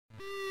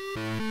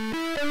What's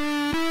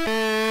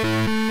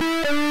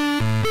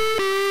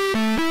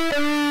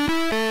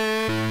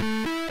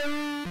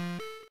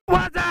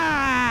up?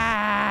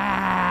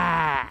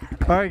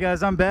 Alright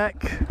guys, I'm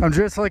back. I'm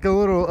dressed like a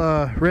little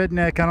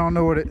redneck. I don't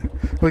know what it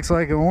looks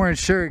like. An orange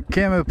shirt,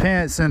 camo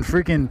pants, and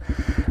freaking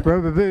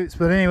rubber boots.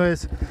 But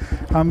anyways,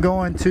 I'm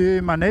going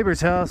to my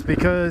neighbor's house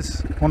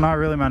because, well, not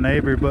really my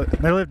neighbor, but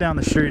they live down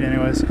the street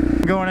anyways.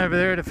 I'm going over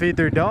there to feed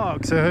their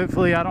dog, so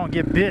hopefully I don't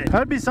get bit.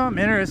 That'd be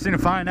something interesting to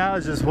find out,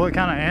 is just what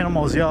kind of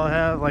animals y'all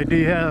have. Like, do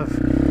you have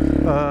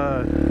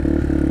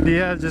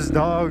just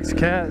dogs,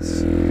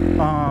 cats,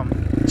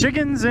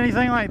 chickens,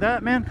 anything like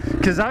that, man?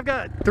 Because I've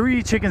got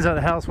 3 chickens at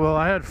the house. Well,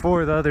 I had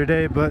 4 the other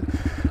day, but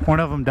one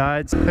of them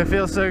died. So it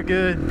feels so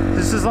good.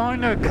 Just as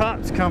long as no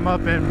cops come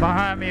up and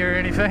behind me or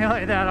anything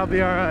like that, I'll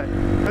be all right.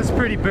 That's a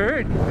pretty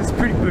bird. That's a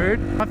pretty bird.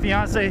 My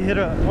fiance hit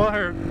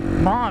her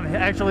mom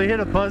actually hit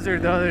a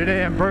buzzard the other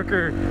day and broke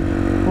her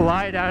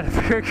light out of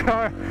her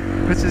car,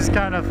 which is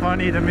kind of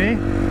funny to me.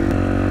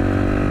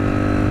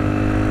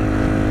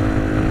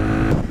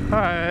 All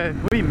right,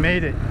 we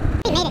made it.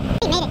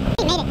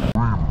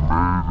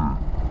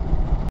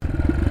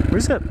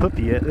 Where's that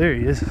puppy at? There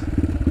he is.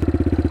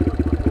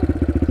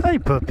 Hey,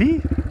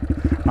 puppy.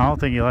 I don't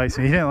think he likes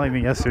me. He didn't like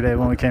me yesterday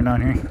when we came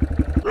down here.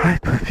 Hi,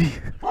 puppy.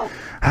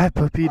 Hi,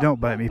 puppy. Don't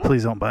bite me.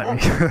 Please don't bite me.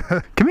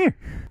 Come here.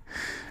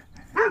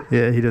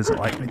 Yeah, he doesn't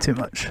like me too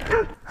much.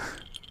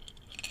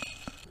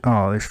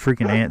 Oh, there's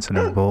freaking ants in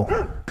this bowl.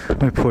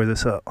 Let me pour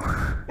this up.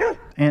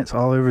 Ants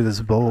all over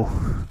this bowl.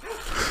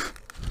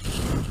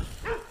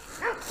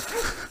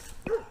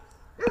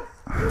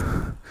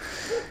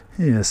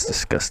 Yeah, it's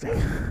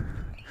disgusting.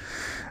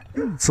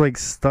 It's like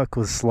stuck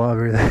with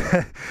slobber.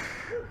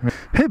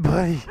 Hey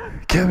buddy,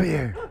 come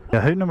here. Yeah,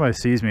 I hope nobody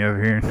sees me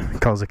over here and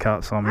calls the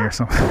cops on me or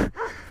something.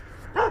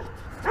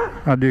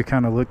 I do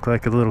kind of look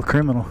like a little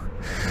criminal.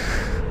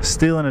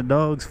 Stealing a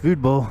dog's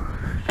food bowl,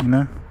 you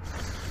know?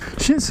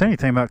 She didn't say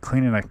anything about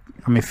feeding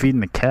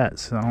the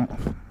cats. I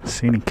don't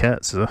see any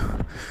cats, so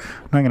I'm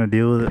not gonna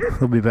deal with it.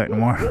 They'll be back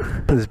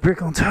tomorrow. Put this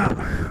brick on top.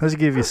 Let's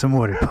give you some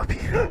water,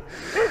 puppy.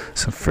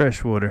 Some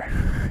fresh water.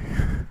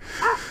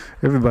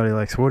 Everybody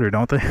likes water,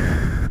 don't they?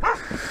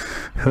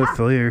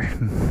 Hopefully, or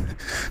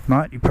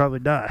not, you probably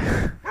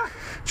die.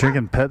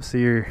 Drinking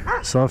Pepsi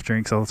or soft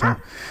drinks all the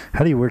time.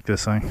 How do you work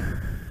this thing?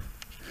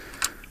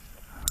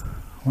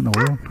 What in the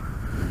world?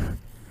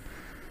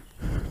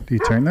 Do you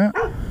turn that?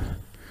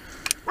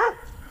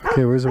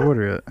 Okay, where's the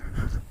water at?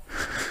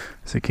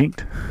 Is it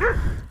kinked?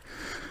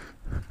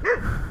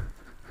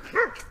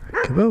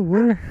 Come on,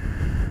 water.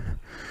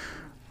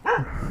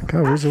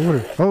 God, where's the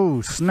water?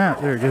 Oh, snap.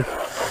 There it goes.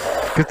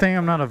 Good thing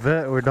I'm not a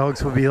vet or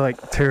dogs would be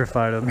like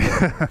terrified of me.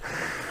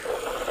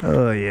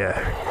 Oh yeah.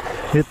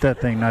 Hit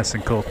that thing nice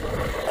and cold.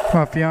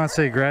 My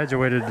fiance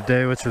graduated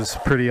today, which was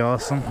pretty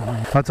awesome.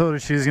 I told her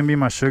she was gonna be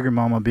my sugar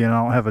mama, being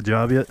I don't have a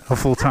job yet, a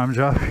full-time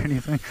job or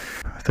anything.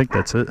 I think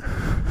that's it.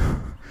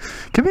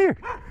 Come here.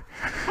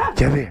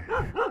 Come here.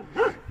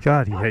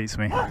 God, he hates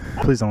me.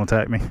 Please don't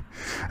attack me.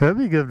 That'd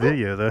be a good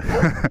video though.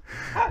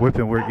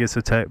 Whipping where it gets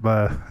attacked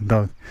by a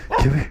dog.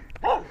 Come here.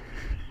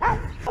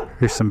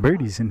 There's some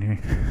birdies in here.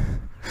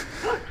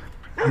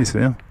 You see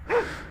them?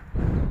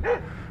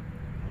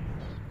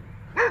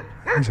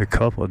 There's a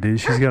couple, dude.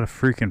 She's got a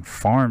freaking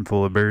farm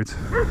full of birds.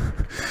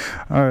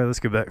 Alright, let's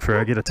go back before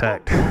I get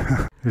attacked.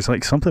 There's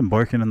like something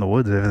barking in the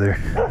woods over there.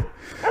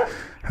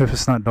 Hope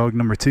it's not dog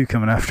number 2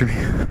 coming after me.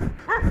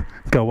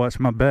 Gotta watch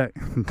my back.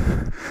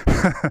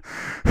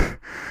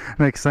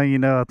 Next thing you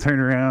know, I'll turn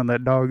around,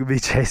 that dog will be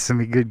chasing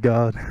me. Good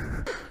God.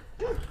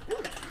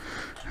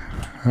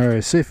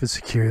 Alright, safe and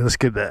secure. Let's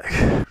get back.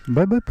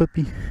 Bye bye,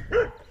 puppy.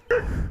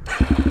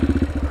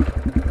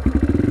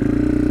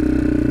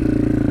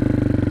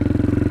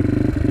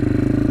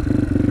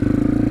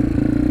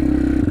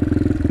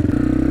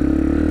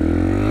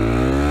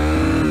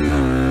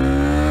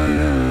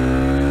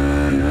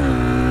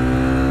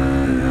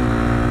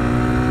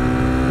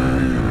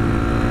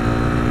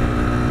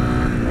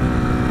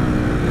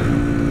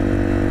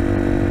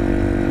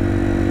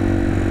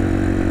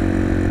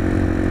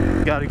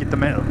 Gotta get the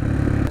mail.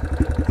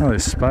 Oh,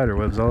 there's spider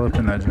webs all up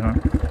in that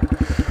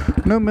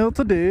junk. No mail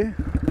today.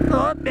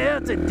 No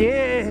mail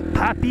today,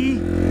 Poppy.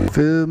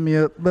 Fill me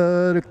up,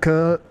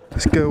 buttercup.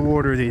 Let's go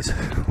water these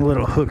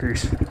little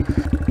hookers.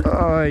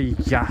 Oh,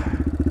 yeah.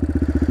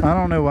 I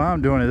don't know why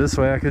I'm doing it this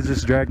way. I could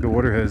just drag the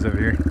water hose over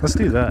here. Let's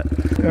do that.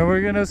 And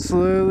we're gonna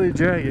slowly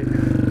drag it.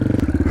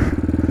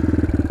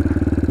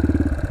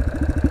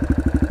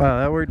 Wow,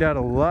 that worked out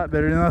a lot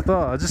better than I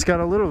thought. I just got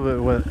a little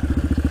bit wet.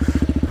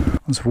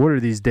 Let's water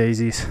these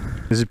daisies.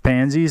 Is it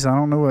pansies? I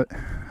don't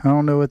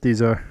know what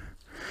these are.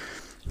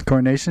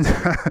 Carnations?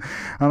 I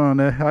don't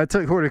know. I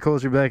took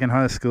horticulture back in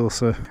high school,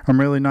 so I'm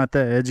really not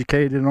that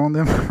educated on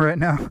them right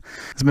now.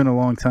 It's been a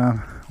long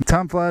time.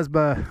 Time flies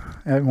by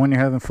when you're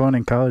having fun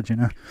in college, you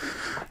know.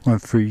 One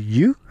for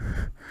you,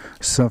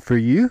 some for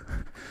you,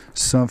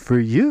 some for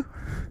you,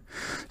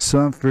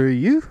 some for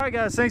you. Alright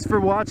guys, thanks for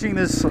watching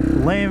this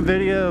lame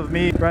video of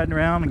me riding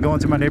around and going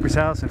to my neighbor's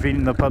house and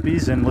feeding the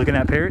puppies and looking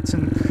at parrots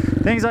and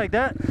things like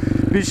that.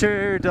 Be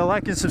sure to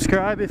like and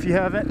subscribe if you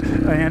haven't,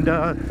 and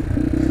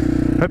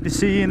hope to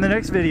see you in the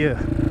next video.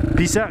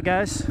 Peace out,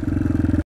 guys.